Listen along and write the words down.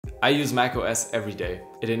I use macOS every day.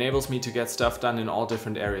 It enables me to get stuff done in all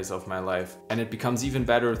different areas of my life, and it becomes even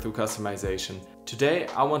better through customization. Today,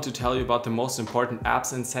 I want to tell you about the most important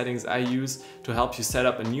apps and settings I use to help you set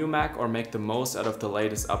up a new Mac or make the most out of the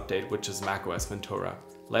latest update, which is macOS Ventura.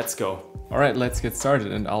 Let's go. All right, let's get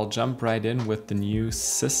started, and I'll jump right in with the new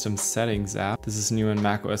System Settings app. This is new in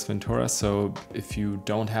macOS Ventura, so if you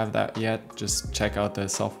don't have that yet, just check out the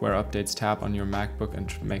Software Updates tab on your MacBook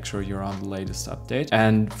and make sure you're on the latest update.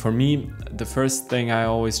 And for me, the first thing I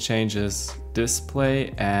always change is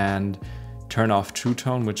Display and turn off True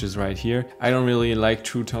Tone, which is right here. I don't really like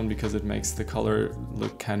True Tone because it makes the color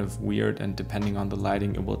look kind of weird, and depending on the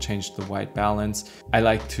lighting, it will change the white balance. I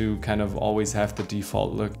like to kind of always have the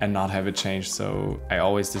default look and not have it change, so I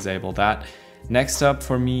always disable that. Next up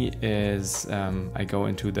for me is I go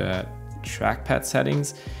into the trackpad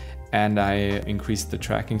settings and I increase the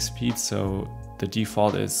tracking speed, so the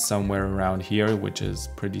default is somewhere around here, which is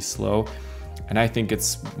pretty slow. And I think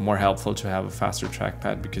it's more helpful to have a faster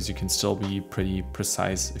trackpad because you can still be pretty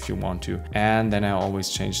precise if you want to. And then I always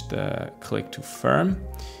change the click to firm,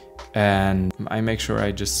 and I make sure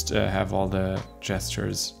I just have all the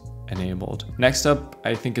gestures enabled. Next up,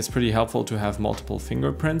 I think it's pretty helpful to have multiple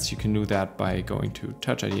fingerprints. You can do that by going to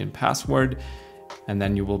Touch ID and Password, and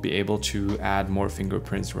then you will be able to add more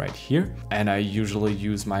fingerprints right here. And I usually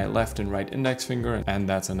use my left and right index finger, and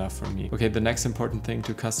that's enough for me. Okay, the next important thing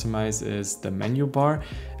to customize is the menu bar.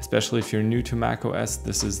 Especially if you're new to macOS,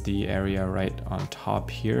 this is the area right on top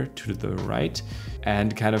here to the right.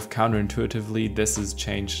 And kind of counterintuitively, this is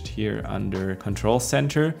changed here under Control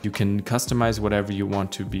Center. You can customize whatever you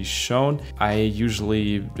want to be shown. I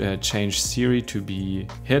usually change Siri to be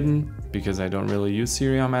hidden because I don't really use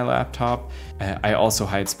Siri on my laptop. I also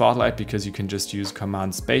hide Spotlight because you can just use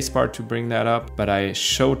Command Spacebar to bring that up. But I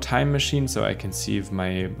show Time Machine so I can see if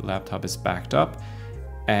my laptop is backed up.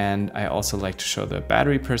 And I also like to show the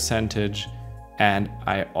battery percentage. And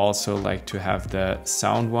I also like to have the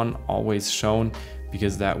sound one always shown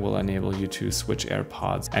because that will enable you to switch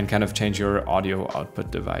AirPods and kind of change your audio output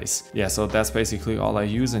device. Yeah, so that's basically all I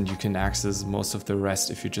use, and you can access most of the rest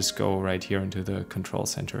if you just go right here into the Control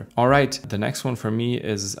Center. All right, the next one for me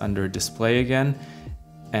is under Display again.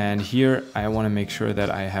 And here I want to make sure that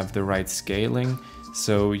I have the right scaling,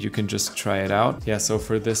 so you can just try it out. Yeah, so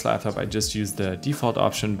for this laptop, I just use the default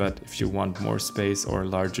option, but if you want more space or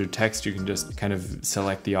larger text, you can just kind of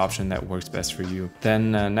select the option that works best for you.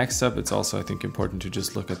 Then next up, it's also, I think, important to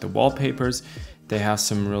just look at the wallpapers. They have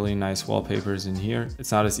some really nice wallpapers in here.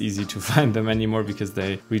 It's not as easy to find them anymore because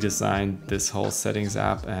they redesigned this whole settings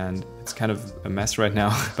app and it's kind of a mess right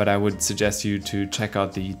now. But I would suggest you to check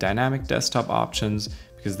out the dynamic desktop options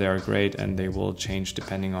because they are great and they will change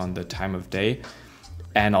depending on the time of day.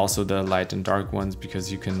 And also the light and dark ones,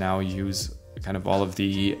 because you can now use kind of all of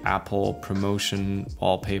the Apple promotion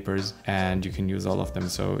wallpapers and you can use all of them.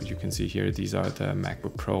 So you can see here, these are the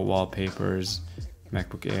MacBook Pro wallpapers,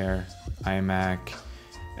 MacBook Air, iMac,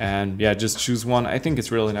 and yeah, just choose one. I think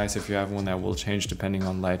it's really nice if you have one that will change depending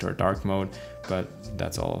on light or dark mode, but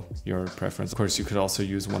that's all your preference. Of course, you could also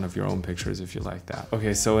use one of your own pictures if you like that.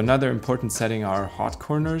 Okay, so another important setting are hot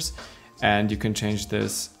corners. And you can change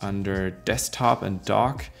this under Desktop and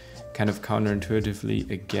Dock, kind of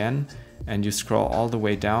counterintuitively again. And you scroll all the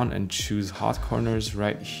way down and choose Hot Corners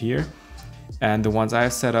right here. And the ones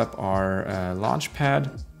I've set up are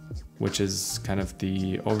Launchpad, which is kind of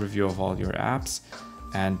the overview of all your apps,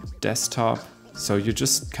 and Desktop. So you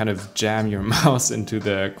just kind of jam your mouse into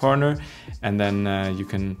the corner, and then you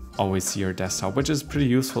can always see your desktop, which is pretty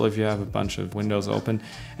useful if you have a bunch of windows open.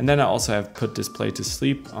 And then I also have put Display to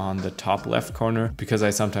Sleep on the top left corner because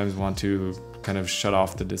I sometimes want to kind of shut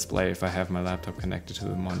off the display if I have my laptop connected to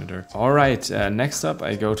the monitor. All right, next up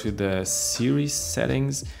I go to the Siri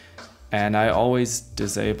settings. And I always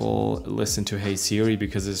disable Listen to Hey Siri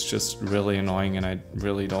because it's just really annoying and I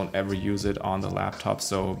really don't ever use it on the laptop.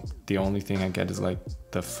 So the only thing I get is like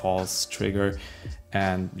the false trigger.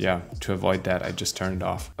 And yeah, to avoid that, I just turn it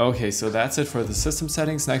off. Okay, so that's it for the system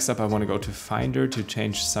settings. Next up, I want to go to Finder to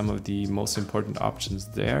change some of the most important options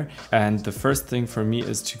there. And the first thing for me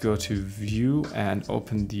is to go to View and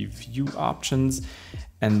open the View options.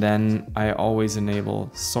 And then I always enable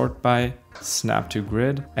Sort By, Snap to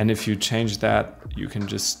Grid. And if you change that, you can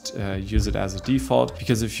just use it as a default,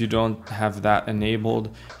 because if you don't have that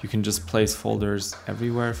enabled, you can just place folders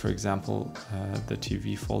everywhere. For example, the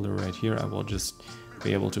TV folder right here, I will just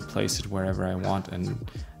be able to place it wherever I want, and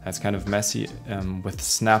that's kind of messy. With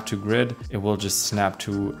Snap to Grid, it will just snap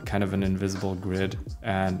to kind of an invisible grid,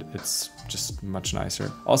 and it's just much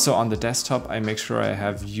nicer. Also on the desktop, I make sure I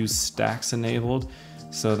have Use Stacks enabled,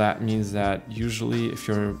 So that means that usually if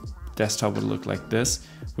your desktop would look like this,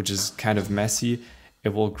 which is kind of messy, it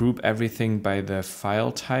will group everything by the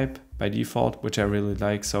file type by default, which I really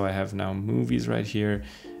like. So I have now movies right here,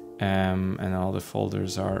 and all the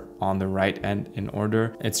folders are on the right end in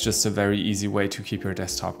order. It's just a very easy way to keep your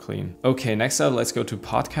desktop clean. Okay, next up, let's go to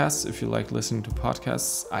podcasts. If you like listening to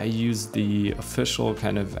podcasts, I use the official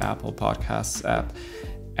kind of Apple Podcasts app.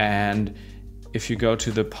 And if you go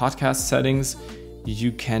to the podcast settings,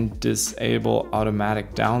 you can disable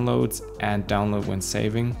automatic downloads and download when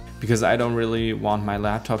saving, because I don't really want my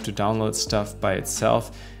laptop to download stuff by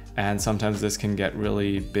itself. And sometimes this can get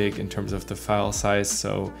really big in terms of the file size,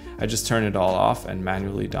 so I just turn it all off and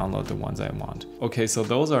manually download the ones I want. Okay, so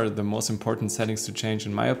those are the most important settings to change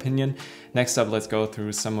in my opinion. Next up, let's go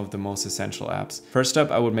through some of the most essential apps. First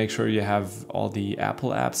up, I would make sure you have all the Apple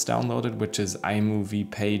apps downloaded, which is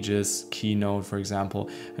iMovie, Pages, Keynote, for example,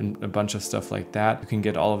 and a bunch of stuff like that. You can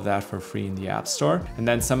get all of that for free in the App Store. And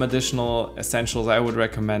then some additional essentials I would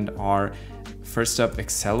recommend are, first up,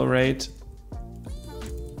 Accelerate.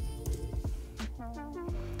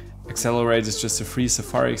 Accelerate is just a free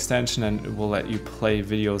Safari extension, and it will let you play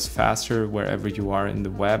videos faster wherever you are in the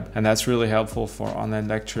web. And that's really helpful for online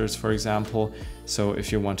lectures, for example. So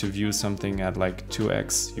if you want to view something at like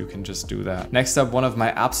 2x, you can just do that. Next up, one of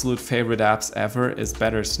my absolute favorite apps ever is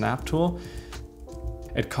Better Snap Tool.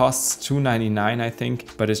 It costs $2.99, I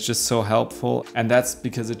think, but it's just so helpful. And that's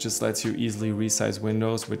because it just lets you easily resize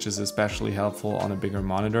windows, which is especially helpful on a bigger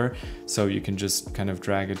monitor. So you can just kind of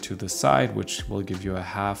drag it to the side, which will give you a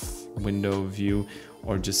half window view,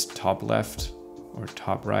 or just top left or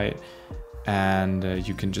top right. And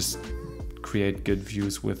you can just create good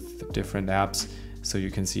views with different apps, so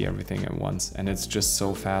you can see everything at once. And it's just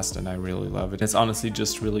so fast, and I really love it. It's honestly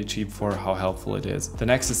just really cheap for how helpful it is. The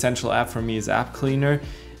next essential app for me is App Cleaner.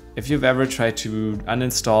 If you've ever tried to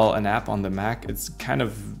uninstall an app on the Mac, it's kind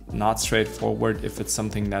of not straightforward if it's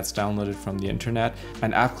something that's downloaded from the internet.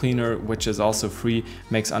 And App Cleaner, which is also free,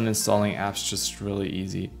 makes uninstalling apps just really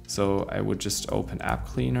easy. So I would just open App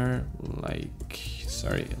Cleaner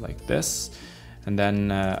like this. And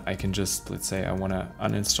then I can just, let's say I want to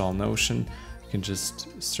uninstall Notion. Can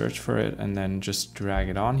just search for it and then just drag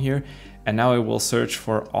it on here, and now it will search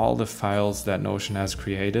for all the files that Notion has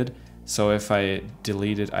created. So if I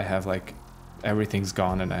delete it, I have like everything's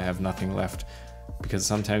gone and I have nothing left, because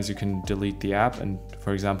sometimes you can delete the app, and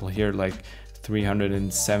for example here like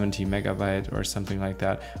 370 megabyte or something like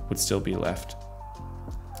that would still be left.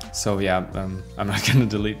 So yeah, I'm not gonna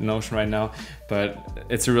delete Notion right now, but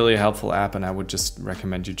it's a really helpful app, and I would just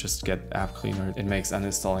recommend you just get App Cleaner. It makes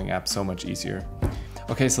uninstalling apps so much easier.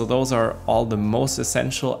 Okay, so those are all the most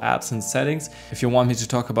essential apps and settings. If you want me to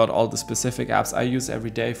talk about all the specific apps I use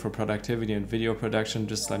every day for productivity and video production,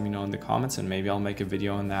 just let me know in the comments and maybe I'll make a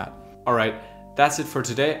video on that. All right, that's it for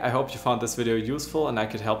today. I hope you found this video useful and I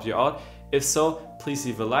could help you out. If so, please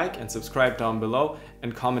leave a like and subscribe down below,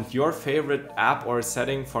 and comment your favorite app or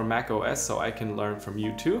setting for macOS so I can learn from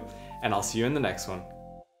you too. And I'll see you in the next one.